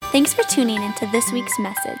Thanks for tuning into this week's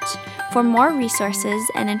message. For more resources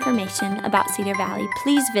and information about Cedar Valley,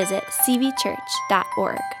 please visit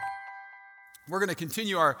cvchurch.org. We're going to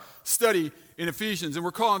continue our study in Ephesians, and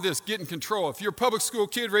we're calling this Getting Control. If you're a public school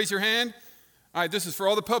kid, raise your hand. All right, this is for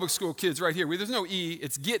all the public school kids right here. There's no E,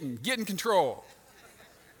 it's getting control.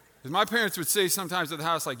 Because my parents would say sometimes at the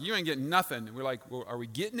house, like, you ain't getting nothing. And we're like, well, are we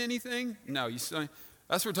getting anything? No, that's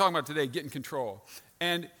what we're talking about today, getting control.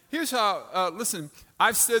 And here's how, listen,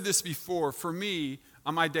 I've said this before. For me,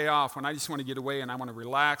 on my day off, when I just want to get away and I want to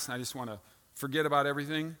relax and I just want to forget about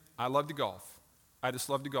everything, I love to golf. I just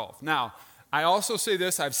love to golf. Now, I also say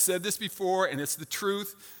this, I've said this before, and it's the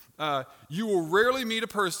truth. You will rarely meet a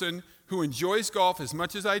person who enjoys golf as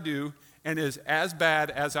much as I do and is as bad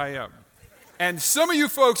as I am. And some of you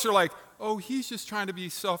folks are like, oh, he's just trying to be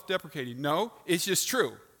self-deprecating. No, it's just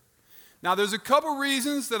true. Now, there's a couple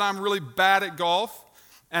reasons that I'm really bad at golf.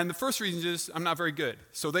 And the first reason is I'm not very good.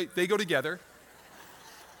 So they go together.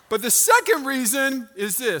 But the second reason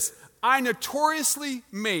is this. I notoriously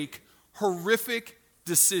make horrific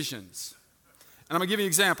decisions. And I'm going to give you an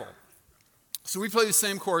example. So we play the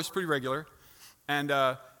same course pretty regular. And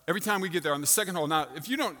every time we get there on the second hole. Now, if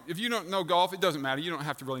you don't know golf, it doesn't matter. You don't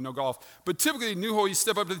have to really know golf. But typically, new hole, you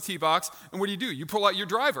step up to the tee box. And what do? You pull out your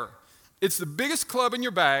driver. It's the biggest club in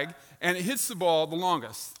your bag, and it hits the ball the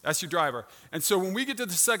longest. That's your driver. And so when we get to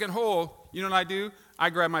the second hole, you know what I do?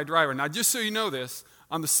 I grab my driver. Now, just so you know this,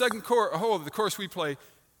 on the second hole of the course we play,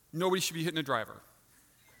 nobody should be hitting a driver.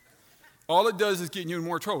 All it does is get you in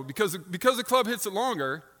more trouble. Because the club hits it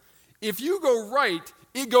longer, if you go right,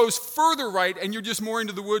 it goes further right, and you're just more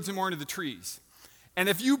into the woods and more into the trees. And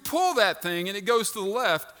if you pull that thing and it goes to the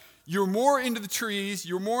left, you're more into the trees,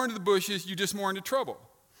 you're more into the bushes, you're just more into trouble.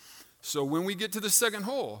 So when we get to the second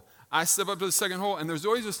hole, I step up to the second hole, and there's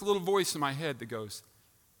always this little voice in my head that goes,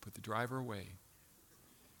 put the driver away.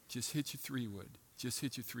 Just hit your 3-wood. Just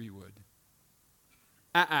hit your 3-wood.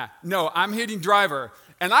 No, I'm hitting driver.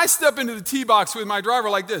 And I step into the tee box with my driver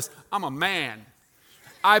like this. I'm a man.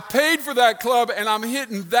 I paid for that club, and I'm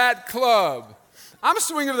hitting that club. I'm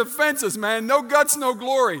swinging to the fences, man. No guts, no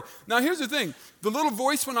glory. Now, here's the thing. The little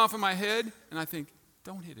voice went off in my head, and I think,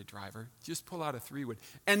 don't hit a driver. Just pull out a 3-wood.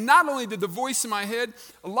 And not only did the voice in my head,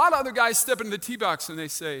 a lot of other guys step into the tee box and they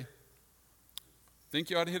say, think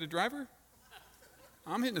you ought to hit a driver?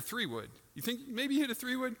 I'm hitting a 3-wood. You think maybe you hit a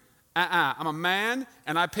 3-wood? I'm a man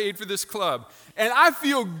and I paid for this club. And I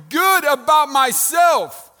feel good about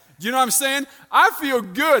myself. Do you know what I'm saying? I feel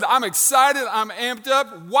good. I'm excited. I'm amped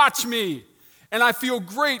up. Watch me. And I feel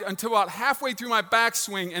great until about halfway through my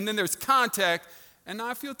backswing, and then there's contact, and now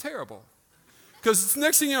I feel terrible. Because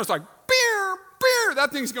next thing you know, it's like, beer, that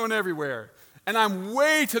thing's going everywhere. And I'm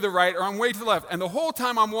way to the right or I'm way to the left. And the whole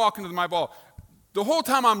time I'm walking to my ball, the whole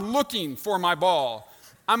time I'm looking for my ball,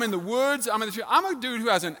 I'm in the woods, I'm in the trees. I'm a dude who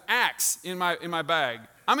has an axe in my bag.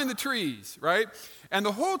 I'm in the trees, right? And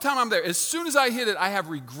the whole time I'm there, as soon as I hit it, I have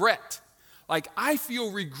regret. Like, I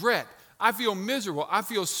feel regret. I feel miserable. I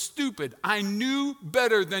feel stupid. I knew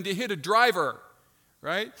better than to hit a driver.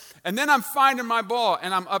 Right? And then I'm finding my ball,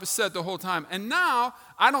 and I'm upset the whole time. And now,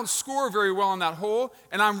 I don't score very well on that hole,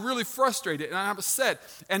 and I'm really frustrated, and I'm upset.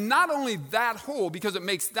 And not only that hole, because it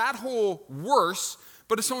makes that hole worse,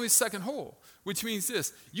 but it's only the second hole, which means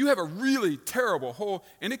this. You have a really terrible hole,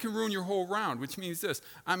 and it can ruin your whole round, which means this.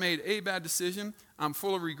 I made a bad decision. I'm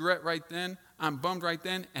full of regret right then. I'm bummed right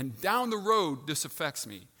then. And down the road, this affects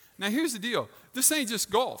me. Now, here's the deal. This ain't just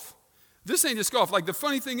golf. This ain't just golf. Like, the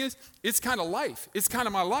funny thing is, it's kind of life. It's kind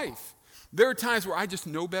of my life. There are times where I just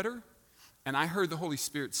know better, and I heard the Holy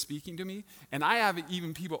Spirit speaking to me, and I have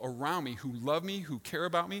even people around me who love me, who care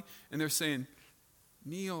about me, and they're saying,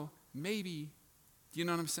 Neal, maybe, do you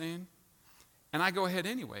know what I'm saying? And I go ahead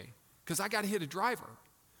anyway, because I got to hit a driver.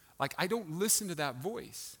 Like, I don't listen to that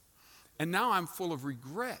voice. And now I'm full of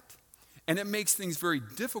regret. And it makes things very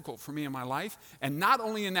difficult for me in my life. And not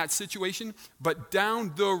only in that situation, but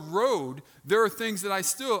down the road, there are things that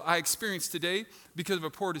I experience today because of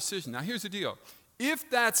a poor decision. Now, here's the deal. If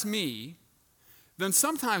that's me, then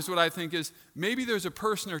sometimes what I think is maybe there's a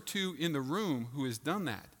person or two in the room who has done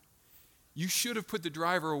that. You should have put the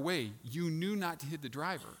driver away. You knew not to hit the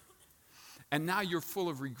driver. And now you're full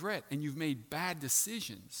of regret and you've made bad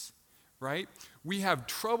decisions, right? We have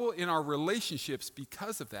trouble in our relationships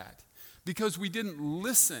because of that. Because we didn't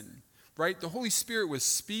listen, right? The Holy Spirit was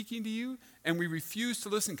speaking to you, and we refused to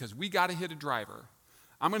listen because we got to hit a driver.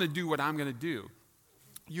 I'm going to do what I'm going to do.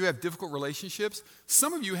 You have difficult relationships.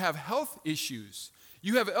 Some of you have health issues.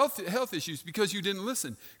 You have health issues because you didn't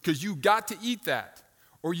listen, because you got to eat that.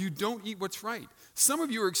 or you don't eat what's right. Some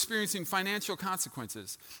of you are experiencing financial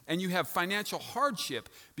consequences, and you have financial hardship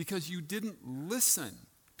because you didn't listen.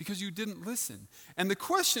 And the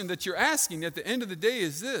question that you're asking at the end of the day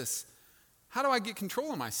is this: how do I get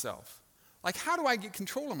control of myself? Like, how do I get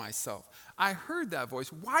control of myself? I heard that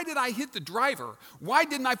voice. Why did I hit the driver? Why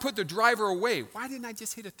didn't I put the driver away? Why didn't I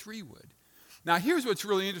just hit a 3-wood? Now, here's what's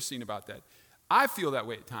really interesting about that. I feel that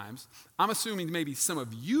way at times. I'm assuming maybe some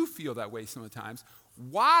of you feel that way some of the times.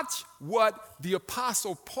 Watch what the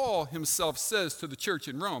Apostle Paul himself says to the church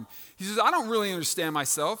in Rome. He says, I don't really understand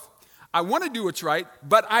myself. I want to do what's right,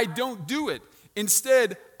 but I don't do it.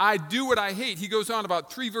 Instead, I do what I hate. He goes on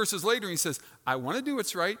about 3 verses later, and he says, I want to do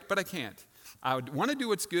what's right, but I can't. I want to do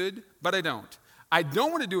what's good, but I don't. I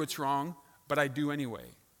don't want to do what's wrong, but I do anyway.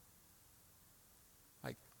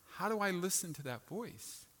 Like, how do I listen to that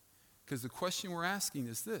voice? Because the question we're asking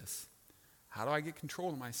is this: how do I get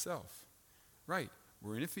control of myself? Right,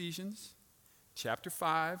 we're in Ephesians chapter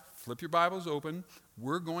 5. Flip your Bibles open.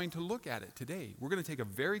 We're going to look at it today. We're going to take a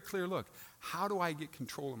very clear look. How do I get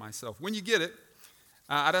control of myself? When you get it,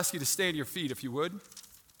 I'd ask you to stand to your feet if you would.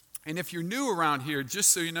 And if you're new around here,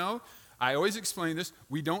 just so you know, I always explain this.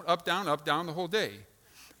 We don't up, down the whole day.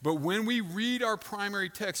 But when we read our primary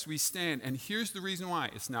text, we stand. And here's the reason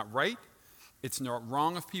why. It's not right. It's not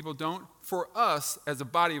wrong if people don't. For us, as a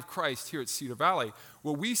body of Christ here at Cedar Valley,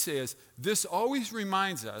 what we say is this always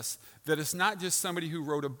reminds us that it's not just somebody who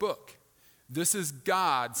wrote a book. This is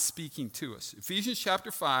God speaking to us. Ephesians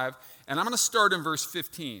chapter 5, and I'm going to start in verse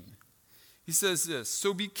 15. He says this: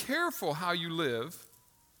 so be careful how you live.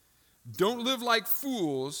 Don't live like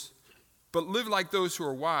fools, but live like those who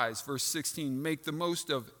are wise. Verse 16, make the most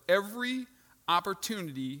of every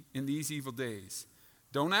opportunity in these evil days.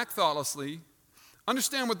 Don't act thoughtlessly.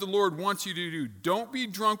 Understand what the Lord wants you to do. Don't be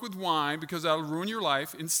drunk with wine, because that'll ruin your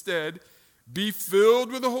life. Instead, be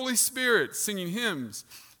filled with the Holy Spirit, singing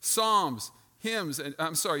psalms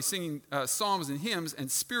and hymns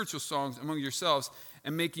and spiritual songs among yourselves,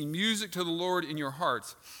 and making music to the Lord in your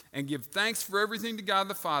hearts. And give thanks for everything to God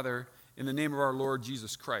the Father in the name of our Lord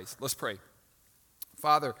Jesus Christ. Let's pray.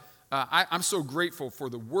 Father, I'm so grateful for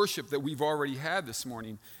the worship that we've already had this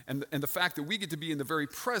morning, and the fact that we get to be in the very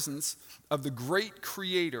presence of the great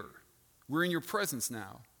Creator. We're in your presence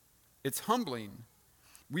now. It's humbling.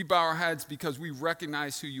 We bow our heads because we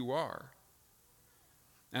recognize who you are.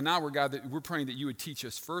 And now, we're praying that you would teach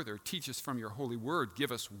us further. Teach us from your holy word.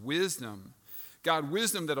 Give us wisdom. God,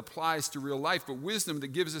 wisdom that applies to real life, but wisdom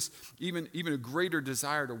that gives us even a greater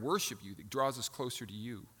desire to worship you, that draws us closer to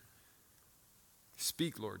you.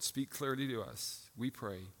 Speak, Lord. Speak clearly to us. We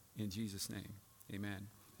pray in Jesus' name. Amen.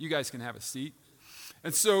 You guys can have a seat.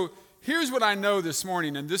 And so here's what I know this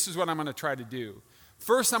morning, and this is what I'm going to try to do.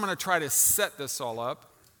 First, I'm going to try to set this all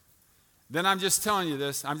up. Then I'm just telling you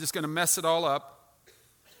this. I'm just going to mess it all up.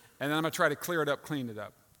 And then I'm going to try to clear it up, clean it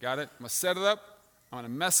up. Got it? I'm going to set it up. I'm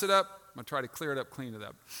going to mess it up. I'm going to try to clear it up, clean it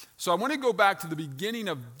up. So I want to go back to the beginning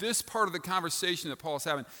of this part of the conversation that Paul's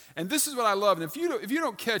having. And this is what I love. And if you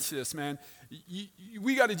don't catch this, man,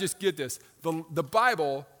 we got to just get this. The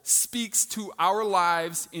Bible speaks to our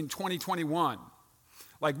lives in 2021.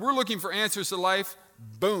 Like, we're looking for answers to life.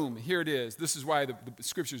 Boom, here it is. This is why the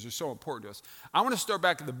scriptures are so important to us. I want to start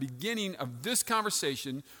back at the beginning of this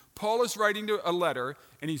conversation. Paul is writing a letter,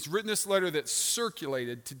 and he's written this letter that's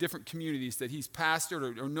circulated to different communities that he's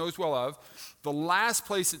pastored or knows well of. The last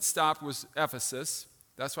place it stopped was Ephesus.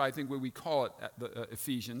 That's why I think we call it the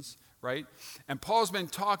Ephesians, right? And Paul's been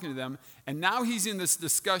talking to them, and now he's in this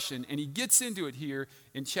discussion, and he gets into it here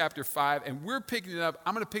in chapter 5, and we're picking it up.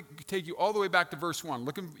 I'm going to take you all the way back to verse 1.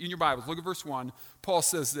 Look in your Bibles. Look at verse 1. Paul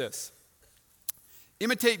says this: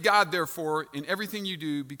 imitate God, therefore, in everything you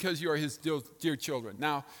do, because you are his dear children.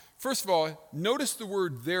 Now, first of all, notice the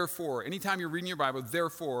word therefore. Anytime you're reading your Bible,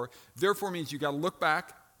 therefore means you got to look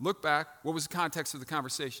back. What was the context of the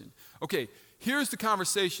conversation? Okay, here's the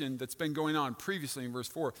conversation that's been going on previously in verse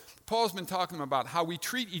 4. Paul's been talking about how we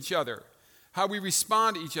treat each other, how we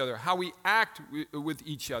respond to each other, how we act with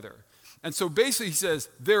each other. And so basically he says,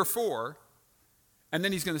 therefore, and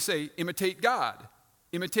then he's going to say, imitate God.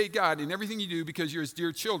 Imitate God in everything you do, because you're his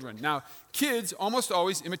dear children. Now, kids almost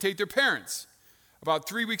always imitate their parents. About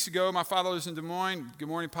 3 weeks ago, my father lives in Des Moines. Good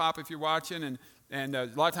morning, Pop, if you're watching. And a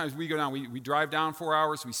lot of times we go down, we drive down 4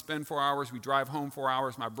 hours, we spend 4 hours, we drive home 4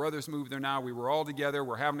 hours. My brothers moved there now. We were all together.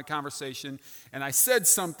 We're having a conversation. And I said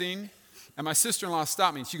something, and my sister-in-law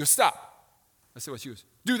stopped me. And she goes, stop. I said, what? She goes,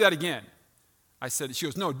 do that again. She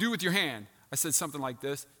goes, no, do with your hand. I said something like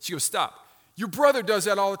this. She goes, stop. Your brother does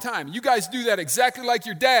that all the time. You guys do that exactly like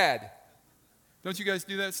your dad. Don't you guys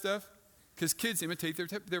do that stuff? Because kids imitate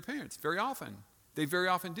their parents very often. They very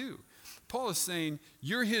often do. Paul is saying,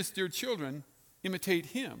 you're his dear children, imitate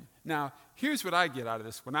him. Now, here's what I get out of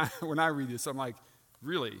this. When I read this, I'm like,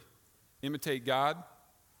 really? Imitate God?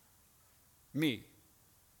 Me.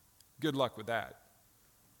 Good luck with that.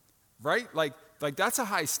 Right? Like that's a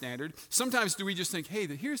high standard. Sometimes do we just think, hey,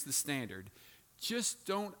 here's the standard. Just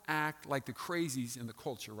don't act like the crazies in the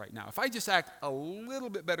culture right now. If I just act a little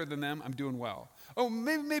bit better than them, I'm doing well. Oh,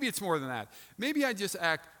 maybe it's more than that. Maybe I just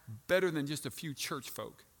act better than just a few church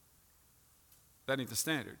folk. That ain't the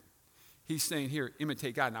standard. He's saying here,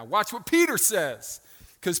 imitate God. Now watch what Peter says.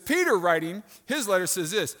 Because Peter writing, his letter says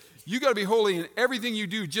this, you got to be holy in everything you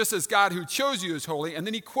do, just as God who chose you is holy. And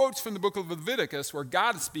then he quotes from the book of Leviticus where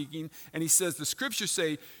God is speaking, and he says, the scriptures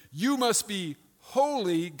say, you must be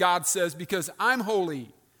holy, God says, because I'm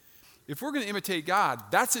holy. If we're going to imitate God,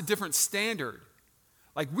 that's a different standard.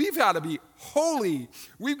 Like we've got to be holy.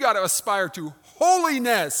 We've got to aspire to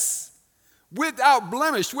holiness without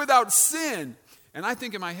blemish, without sin. And I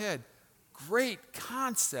think in my head, great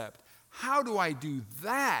concept. How do I do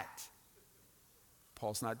that?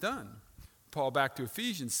 Paul's not done. Paul, back to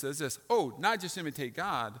Ephesians, says this, not just imitate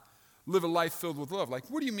God, live a life filled with love. Like,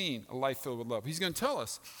 what do you mean, a life filled with love? He's going to tell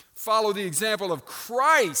us. Follow the example of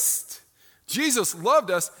Christ. Jesus loved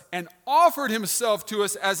us and offered himself to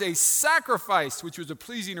us as a sacrifice, which was a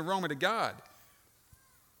pleasing aroma to God.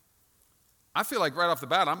 I feel like right off the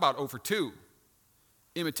bat, I'm about 0 for 2.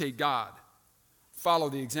 Imitate God. Follow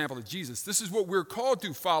the example of Jesus. This is what we're called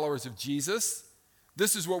to, followers of Jesus.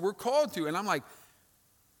 This is what we're called to. And I'm like,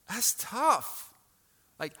 that's tough.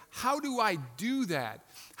 Like, how do I do that?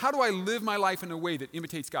 How do I live my life in a way that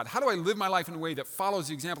imitates God? How do I live my life in a way that follows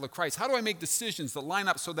the example of Christ? How do I make decisions that line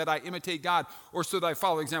up so that I imitate God or so that I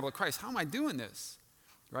follow the example of Christ? How am I doing this?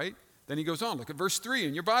 Right? Then he goes on. Look at verse 3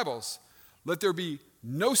 in your Bibles. Let there be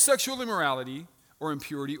no sexual immorality or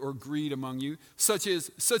impurity or greed among you. Such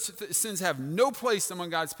sins have no place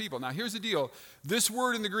among God's people. Now here's the deal. This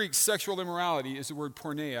word in the Greek, sexual immorality, is the word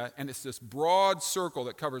porneia, and it's this broad circle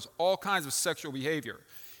that covers all kinds of sexual behavior.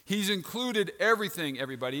 He's included everything,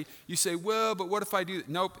 everybody. You say, well, but what if I do that?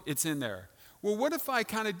 Nope, it's in there. Well, what if I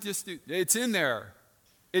kind of just do, it's in there.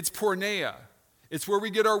 It's porneia. It's where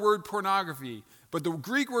we get our word pornography. But the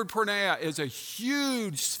Greek word porneia is a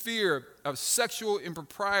huge sphere of sexual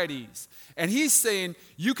improprieties. And he's saying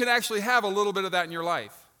you can actually have a little bit of that in your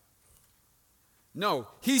life. No,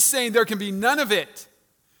 he's saying there can be none of it.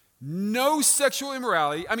 No sexual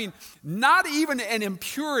immorality. I mean, not even an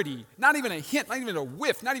impurity, not even a hint, not even a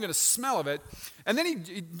whiff, not even a smell of it. And then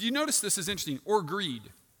do you notice this is interesting? Or greed.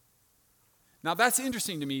 Now that's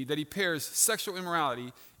interesting to me that he pairs sexual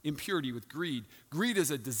immorality, impurity with greed. Greed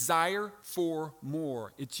is a desire for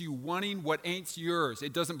more. It's you wanting what ain't yours.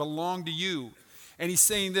 It doesn't belong to you. And he's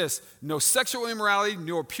saying this, no sexual immorality,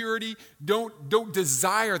 no impurity. Don't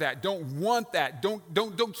desire that. Don't want that.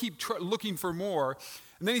 Don't keep looking for more.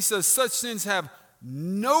 And then he says, such sins have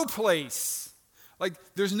no place. Like,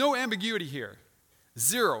 there's no ambiguity here.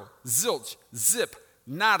 Zero, zilch, zip,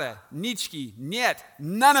 nada, nichki, niet,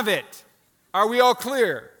 none of it. Are we all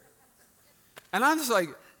clear? And I'm just like,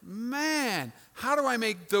 man, how do I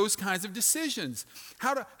make those kinds of decisions?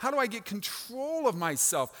 How do I get control of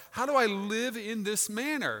myself? How do I live in this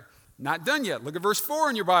manner? Not done yet. Look at verse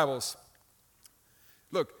 4 in your Bibles.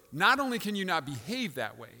 Look, not only can you not behave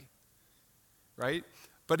that way, right?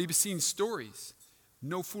 But he's seen stories.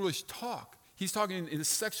 No foolish talk. He's talking in a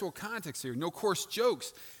sexual context here. No coarse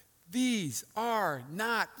jokes. These are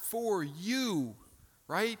not for you,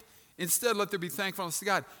 right? Instead, let there be thankfulness to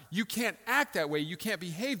God. You can't act that way. You can't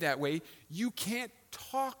behave that way. You can't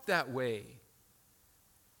talk that way.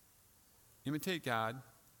 Imitate God.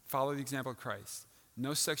 Follow the example of Christ.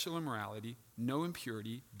 No sexual immorality. No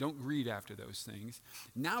impurity. Don't greed after those things.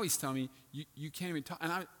 Now he's telling me you can't even talk.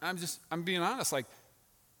 And I'm being honest. Like,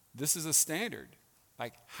 this is a standard.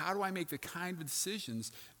 Like, how do I make the kind of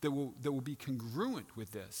decisions that will be congruent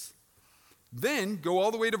with this? Then go all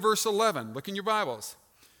the way to verse 11. Look in your Bibles.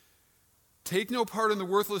 Take no part in the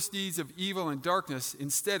worthless deeds of evil and darkness.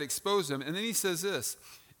 Instead, expose them. And then he says this.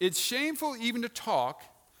 It's shameful even to talk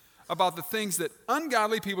about the things that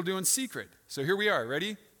ungodly people do in secret. So here we are.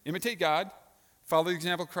 Ready? Imitate God. Follow the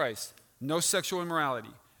example of Christ. No sexual immorality.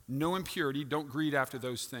 No impurity. Don't greed after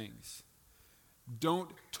those things. Don't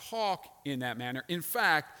talk in that manner. In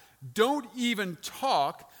fact, don't even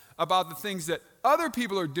talk about the things that other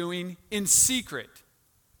people are doing in secret.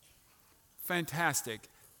 Fantastic.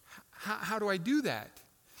 How do I do that?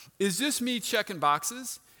 Is this me checking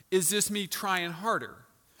boxes? Is this me trying harder?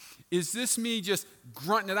 Is this me just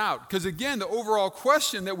grunting it out? Because again, the overall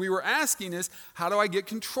question that we were asking is, how do I get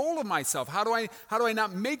control of myself? How do I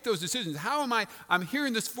not make those decisions? I'm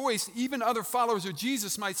hearing this voice, even other followers of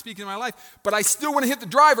Jesus might speak in my life, but I still want to hit the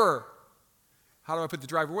driver. How do I put the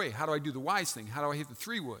driver away? How do I do the wise thing? How do I hit the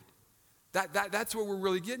 3-wood? That's what we're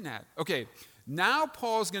really getting at. Okay, now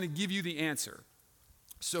Paul's going to give you the answer.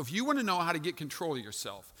 So if you want to know how to get control of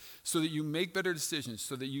yourself so that you make better decisions,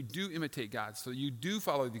 so that you do imitate God, so that you do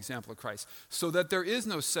follow the example of Christ, so that there is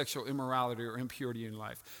no sexual immorality or impurity in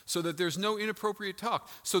life, so that there's no inappropriate talk,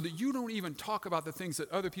 so that you don't even talk about the things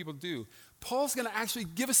that other people do, Paul's going to actually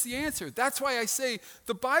give us the answer. That's why I say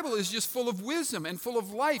the Bible is just full of wisdom and full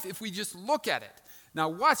of life if we just look at it. Now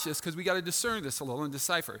watch this, because we got to discern this a little and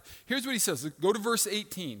decipher. Here's what he says. Go to verse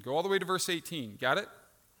 18. Go all the way to verse 18. Got it?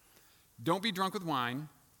 Don't be drunk with wine,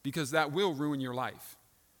 because that will ruin your life.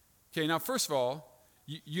 Okay, now first of all,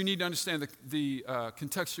 you need to understand the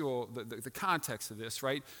contextual, the context of this,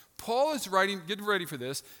 right? Paul is writing, get ready for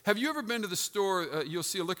this. Have you ever been to the store, you'll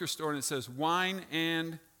see a liquor store and it says wine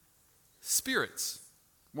and spirits.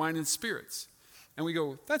 Wine and spirits. And we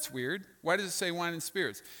go, that's weird. Why does it say wine and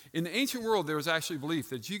spirits? In the ancient world, there was actually belief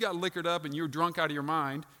that you got liquored up and you were drunk out of your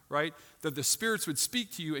mind, right? That the spirits would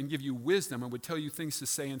speak to you and give you wisdom and would tell you things to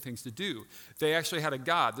say and things to do. They actually had a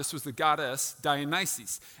god. This was the goddess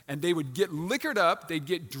Dionysus. And they would get liquored up, they'd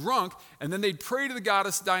get drunk, and then they'd pray to the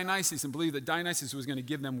goddess Dionysus and believe that Dionysus was going to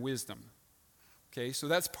give them wisdom. Okay, so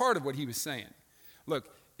that's part of what he was saying.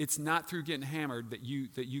 Look, it's not through getting hammered that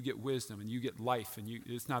you get wisdom and you get life, and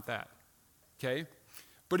it's not that. Okay?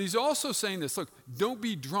 But he's also saying this, look, don't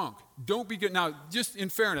be drunk. Don't be good. Now, just in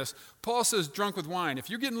fairness, Paul says drunk with wine.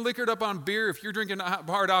 If you're getting liquored up on beer, if you're drinking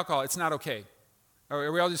hard alcohol, it's not okay.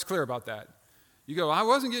 Are we all just clear about that? You go, I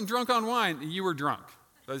wasn't getting drunk on wine. You were drunk.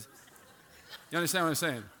 You understand what I'm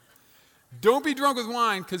saying? Don't be drunk with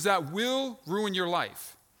wine, because that will ruin your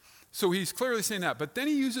life. So he's clearly saying that. But then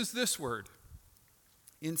he uses this word,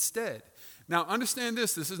 instead. Now, understand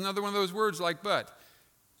this. This is another one of those words like but.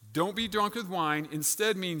 Don't be drunk with wine.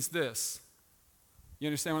 Instead means this. You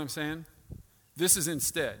understand what I'm saying? This is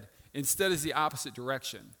instead. Instead is the opposite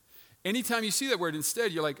direction. Anytime you see that word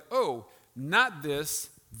instead, you're like, oh, not this,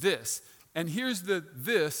 this. And here's the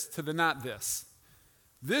this to the not this.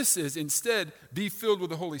 This is instead be filled with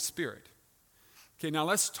the Holy Spirit. Okay, now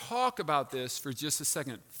let's talk about this for just a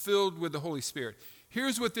second. Filled with the Holy Spirit.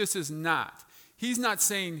 Here's what this is not. He's not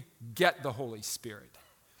saying get the Holy Spirit.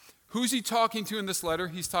 Who's he talking to in this letter?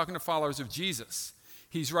 He's talking to followers of Jesus.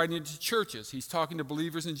 He's writing it to churches. He's talking to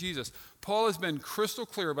believers in Jesus. Paul has been crystal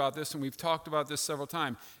clear about this, and we've talked about this several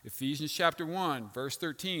times. Ephesians chapter 1, verse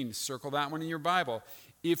 13, circle that one in your Bible.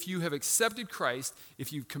 If you have accepted Christ,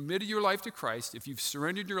 if you've committed your life to Christ, if you've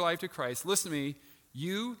surrendered your life to Christ, listen to me,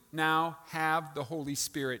 you now have the Holy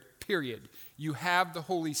Spirit, period. You have the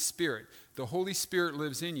Holy Spirit. The Holy Spirit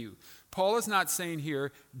lives in you. Paul is not saying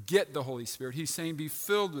here, get the Holy Spirit. He's saying be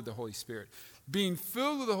filled with the Holy Spirit. Being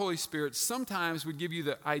filled with the Holy Spirit sometimes would give you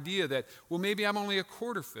the idea that, well, maybe I'm only a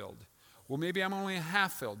quarter filled. Well, maybe I'm only a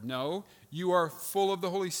half filled. No, you are full of the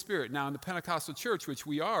Holy Spirit. Now, in the Pentecostal church, which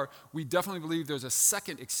we are, we definitely believe there's a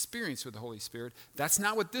second experience with the Holy Spirit. That's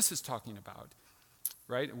not what this is talking about,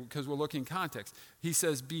 right? Because we'll look in context. He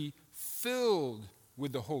says be filled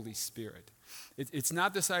with the Holy Spirit. It's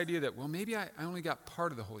not this idea that, well, maybe I only got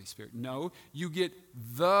part of the Holy Spirit. No, you get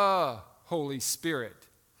the Holy Spirit.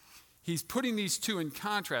 He's putting these two in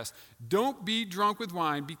contrast. Don't be drunk with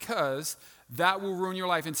wine, because that will ruin your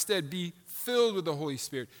life. Instead, be filled with the Holy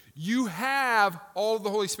Spirit. You have all of the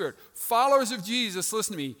Holy Spirit. Followers of Jesus,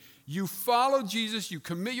 listen to me. You follow Jesus, you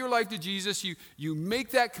commit your life to Jesus, you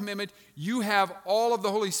make that commitment, you have all of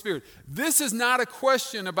the Holy Spirit. This is not a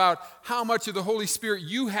question about how much of the Holy Spirit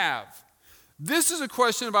you have. This is a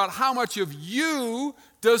question about how much of you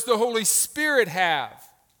does the Holy Spirit have.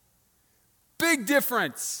 Big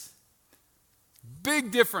difference.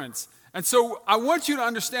 Big difference. And so I want you to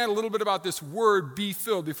understand a little bit about this word, be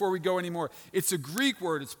filled, before we go any more. It's a Greek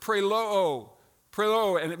word. It's preloo.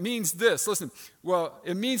 Preloo, and it means this. Listen, well,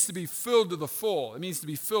 it means to be filled to the full. It means to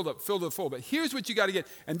be filled up, filled to the full. But here's what you got to get,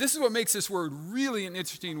 and this is what makes this word really an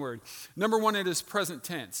interesting word. Number one, it is present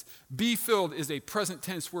tense. Be filled is a present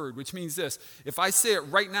tense word, which means this. If I say it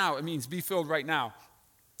right now, it means be filled right now.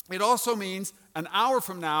 It also means an hour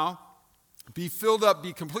from now, be filled up,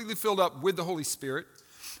 be completely filled up with the Holy Spirit.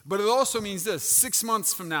 But it also means this, 6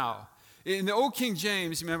 months from now. In the old King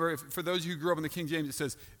James, remember, for those of you who grew up in the King James, it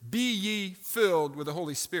says, be ye filled with the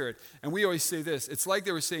Holy Spirit. And we always say this. It's like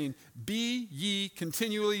they were saying, be ye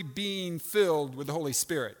continually being filled with the Holy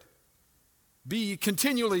Spirit. Be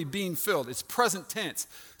continually being filled. It's present tense.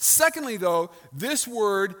 Secondly, though, this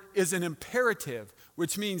word is an imperative,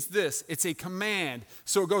 which means this. It's a command.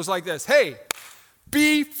 So it goes like this. Hey,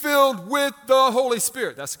 be filled with the Holy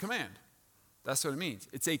Spirit. That's a command. That's what it means.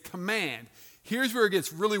 It's a command. Here's where it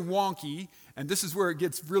gets really wonky, and this is where it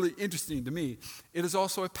gets really interesting to me. It is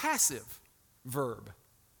also a passive verb,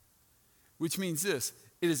 which means this.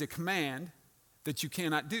 It is a command that you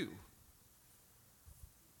cannot do.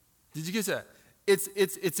 Did you get that?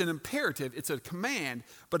 It's an imperative, it's a command,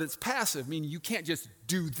 but it's passive, meaning you can't just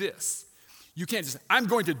do this. You can't just, I'm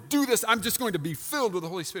going to do this, I'm just going to be filled with the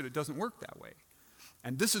Holy Spirit. It doesn't work that way.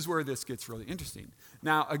 And this is where this gets really interesting.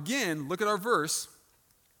 Now, again, look at our verse.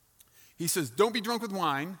 He says, don't be drunk with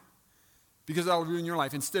wine, because that will ruin your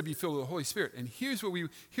life. Instead, be filled with the Holy Spirit. And here's where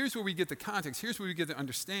we get the context. Here's where we get the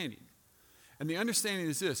understanding. And the understanding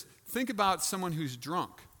is this. Think about someone who's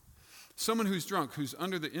drunk. Someone who's drunk, who's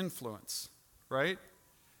under the influence, right?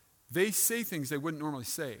 They say things they wouldn't normally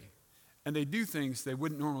say. And they do things they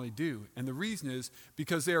wouldn't normally do. And the reason is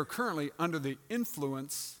because they are currently under the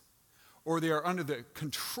influence or they are under the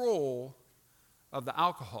control of the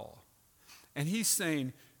alcohol. And he's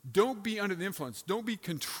saying, don't be under the influence. Don't be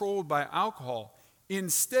controlled by alcohol.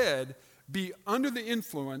 Instead, be under the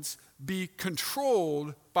influence, be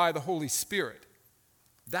controlled by the Holy Spirit.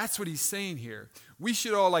 That's what he's saying here. We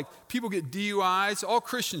should all, like, people get DUIs. All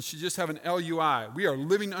Christians should just have an LUI. We are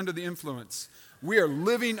living under the influence. We are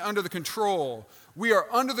living under the control. We are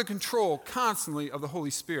under the control constantly of the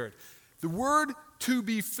Holy Spirit. The word to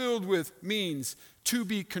be filled with means to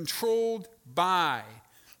be controlled by.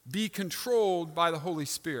 Be controlled by the Holy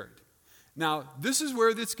Spirit. Now, this is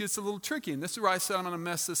where this gets a little tricky, and this is where I said I'm going to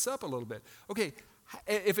mess this up a little bit. Okay,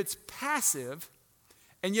 if it's passive,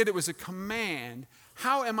 and yet it was a command,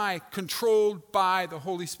 how am I controlled by the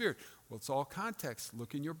Holy Spirit? Well, it's all context.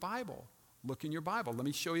 Look in your Bible. Look in your Bible. Let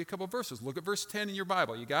me show you a couple of verses. Look at verse 10 in your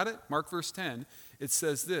Bible. You got it? Mark verse 10. It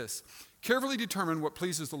says this. Carefully determine what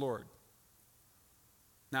pleases the Lord.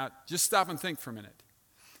 Now, just stop and think for a minute.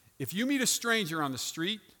 If you meet a stranger on the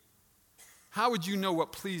street, how would you know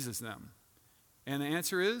what pleases them? And the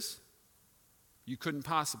answer is, you couldn't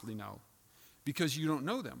possibly know. Because you don't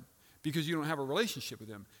know them. Because you don't have a relationship with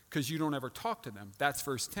them. Because you don't ever talk to them. That's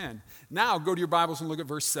verse 10. Now go to your Bibles and look at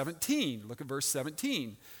verse 17. Look at verse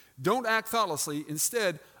 17. Don't act thoughtlessly.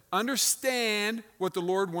 Instead, understand what the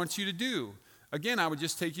Lord wants you to do. Again, I would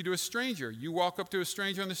just take you to a stranger. You walk up to a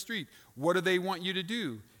stranger on the street. What do they want you to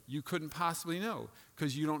do? You couldn't possibly know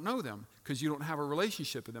because you don't know them, because you don't have a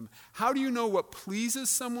relationship with them. How do you know what pleases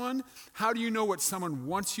someone? How do you know what someone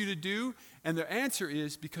wants you to do? And the answer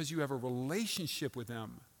is because you have a relationship with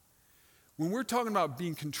them. When we're talking about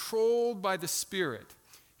being controlled by the Spirit,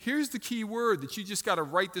 here's the key word that you just got to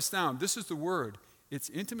write this down. This is the word. It's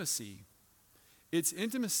intimacy. It's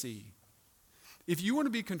intimacy. If you want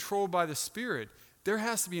to be controlled by the Spirit, there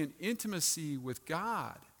has to be an intimacy with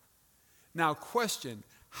God. Now, question,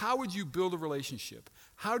 how would you build a relationship?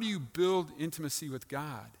 How do you build intimacy with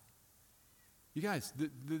God? You guys,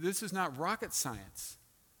 this is not rocket science.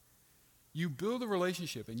 You build a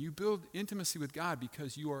relationship and you build intimacy with God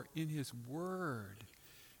because you are in His Word.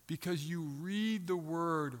 Because you read the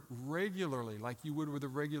Word regularly like you would with a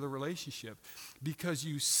regular relationship. Because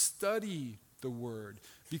you study the Word.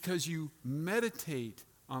 Because you meditate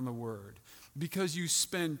on the Word. Because you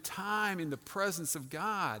spend time in the presence of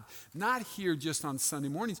God. Not here just on Sunday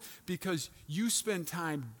mornings. Because you spend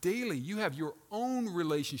time daily. You have your own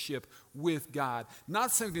relationship with God.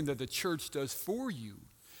 Not something that the church does for you.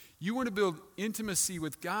 You want to build intimacy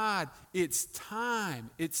with God, it's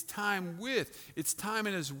time. It's time it's time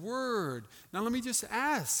in His Word. Now let me just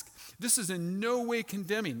ask. This is in no way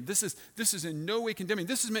condemning. This is in no way condemning.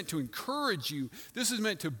 This is meant to encourage you. This is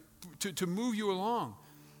meant to move you along.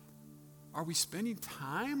 Are we spending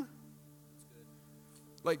time?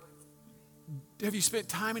 Like, have you spent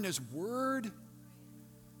time in His Word?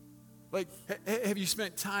 Like, have you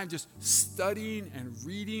spent time just studying and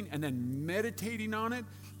reading and then meditating on it?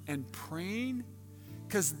 And praying,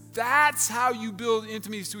 because that's how you build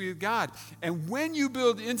intimacy with God. And when you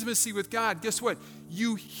build intimacy with God, guess what?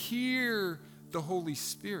 You hear the Holy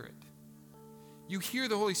Spirit. You hear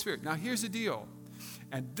the Holy Spirit. Now here's the deal.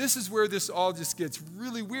 And this is where this all just gets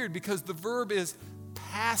really weird because the verb is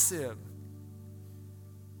passive.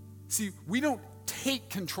 See, we don't take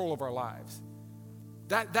control of our lives.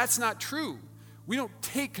 That's not true. We don't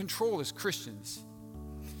take control as Christians.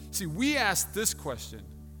 See, we ask this question.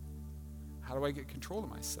 How do I get control of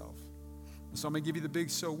myself? So I'm going to give you the big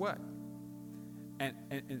so what. And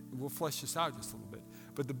we'll flesh this out just a little bit.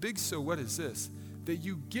 But the big so what is this. That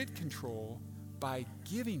you get control by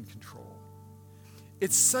giving control.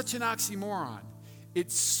 It's such an oxymoron.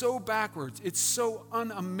 It's so backwards. It's so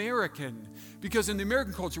un-American. Because in the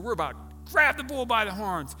American culture, we're about grab the bull by the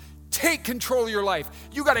horns. Take control of your life.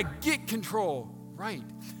 You got to get control. Right.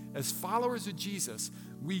 As followers of Jesus,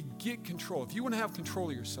 we get control. If you want to have control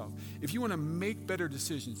of yourself, if you want to make better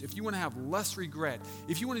decisions, if you want to have less regret,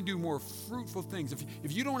 if you want to do more fruitful things,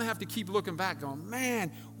 if you don't have to keep looking back going,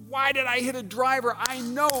 man, why did I hit a driver? I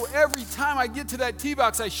know every time I get to that tee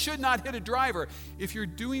box, I should not hit a driver. If you're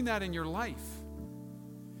doing that in your life,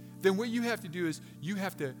 then what you have to do is you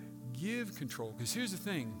have to give control. Because here's the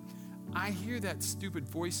thing. I hear that stupid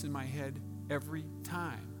voice in my head every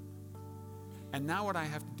time. And now what I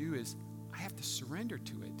have to do is I have to surrender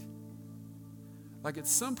to it. Like at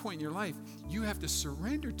some point in your life, you have to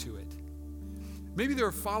surrender to it. Maybe there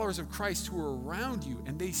are followers of Christ who are around you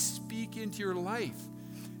and they speak into your life.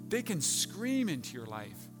 They can scream into your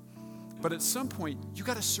life. But at some point, you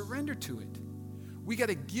got to surrender to it. We got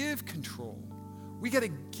to give control. We got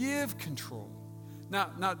to give control. Now,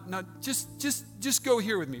 just go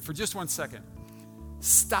here with me for just 1 second.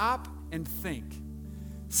 Stop and think.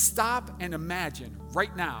 Stop and imagine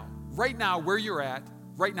right now where you're at,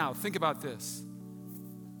 right now, think about this.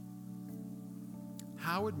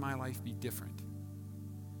 How would my life be different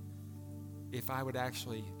if I would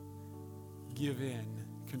actually give in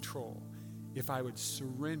control, if I would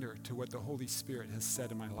surrender to what the Holy Spirit has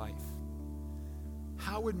said in my life?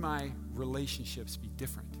 How would my relationships be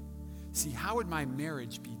different? See, how would my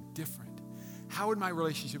marriage be different? How would my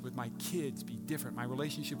relationship with my kids be different? My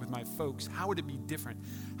relationship with my folks, how would it be different?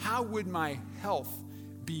 How would my health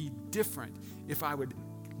be different if I would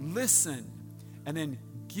listen and then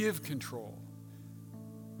give control?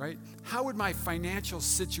 Right? How would my financial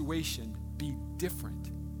situation be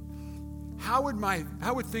different? How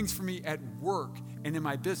would things for me at work and in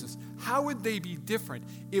my business, how would they be different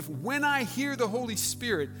if when I hear the Holy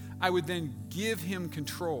Spirit, I would then give him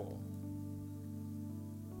control?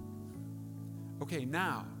 Okay,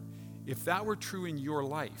 now, if that were true in your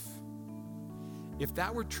life, if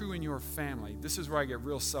that were true in your family, this is where I get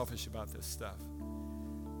real selfish about this stuff.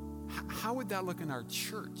 How would that look in our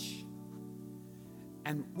church?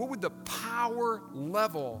 And what would the power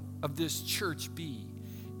level of this church be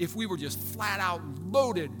if we were just flat out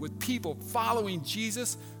loaded with people following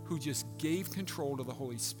Jesus who just gave control to the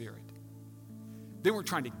Holy Spirit? They weren't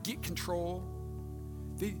trying to get control.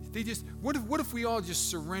 They just, what if we all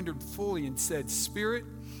just surrendered fully and said, Spirit,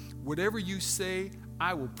 whatever you say,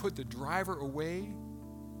 I will put the driver away?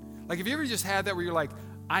 Like, have you ever just had that where you're like,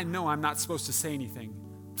 I know I'm not supposed to say anything,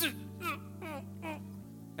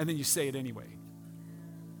 and then you say it anyway?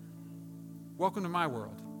 Welcome to my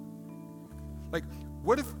world. Like,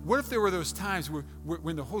 what if there were those times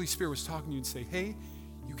when the Holy Spirit was talking to you and say, hey,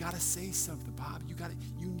 you got to say something, Bob.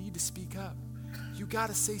 You need to speak up. You got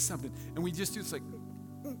to say something. And we just do this like,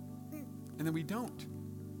 and then we don't.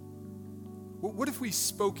 What if we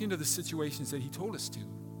spoke into the situations that he told us to,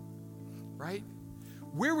 right?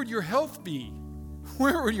 Where would your health be?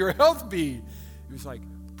 Where would your health be? It was like,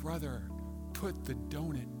 brother, put the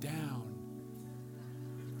donut down.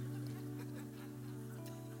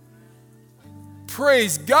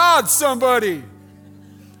 Praise God, somebody.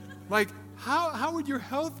 Like, how would your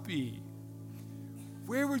health be?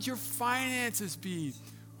 Where would your finances be?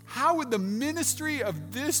 How would the ministry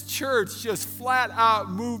of this church just flat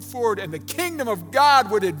out move forward and the kingdom of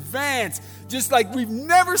God would advance just like we've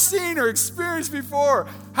never seen or experienced before?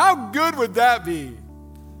 How good would that be?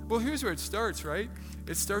 Well, here's where it starts, right?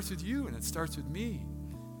 It starts with you and it starts with me.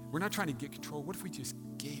 We're not trying to get control. What if we just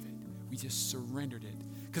gave it? We just surrendered it.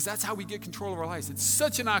 Because that's how we get control of our lives. It's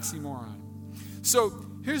such an oxymoron. So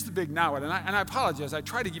here's the big now, and I apologize. I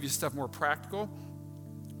try to give you stuff more practical.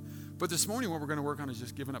 But this morning, what we're going to work on is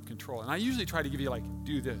just giving up control. And I usually try to give you, like,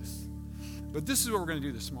 do this. But this is what we're going to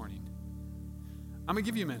do this morning. I'm going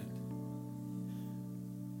to give you a minute.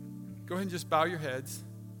 Go ahead and just bow your heads.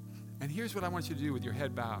 And here's what I want you to do with your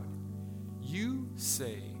head bowed. You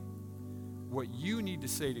say what you need to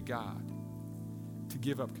say to God to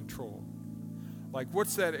give up control. Like,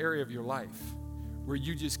 what's that area of your life where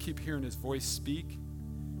you just keep hearing his voice speak?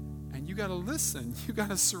 And you got to listen. You got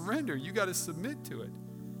to surrender. You got to submit to it.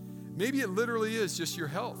 Maybe it literally is just your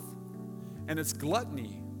health, and it's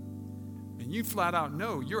gluttony, and you flat out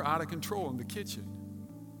know you're out of control in the kitchen.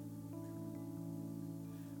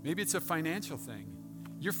 Maybe it's a financial thing.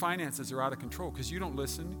 Your finances are out of control because you don't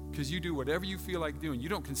listen, because you do whatever you feel like doing. You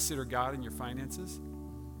don't consider God in your finances.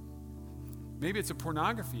 Maybe it's a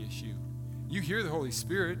pornography issue. You hear the Holy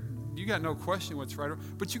Spirit. You got no question what's right,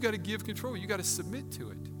 but you got to give control. You got to submit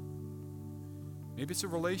to it. Maybe it's a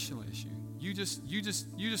relational issue. You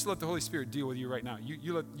just let the Holy Spirit deal with you right now.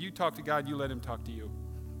 You talk to God, you let him talk to you.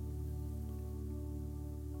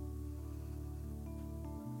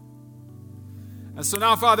 And so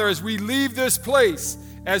now, Father, as we leave this place,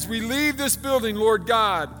 as we leave this building, Lord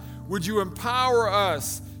God, would you empower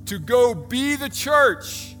us to go be the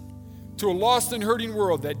church to a lost and hurting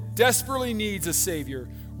world that desperately needs a Savior.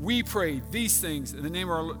 We pray these things in the name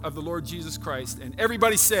of the Lord Jesus Christ. And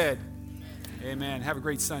everybody said, Amen. Have a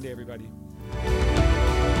great Sunday, everybody.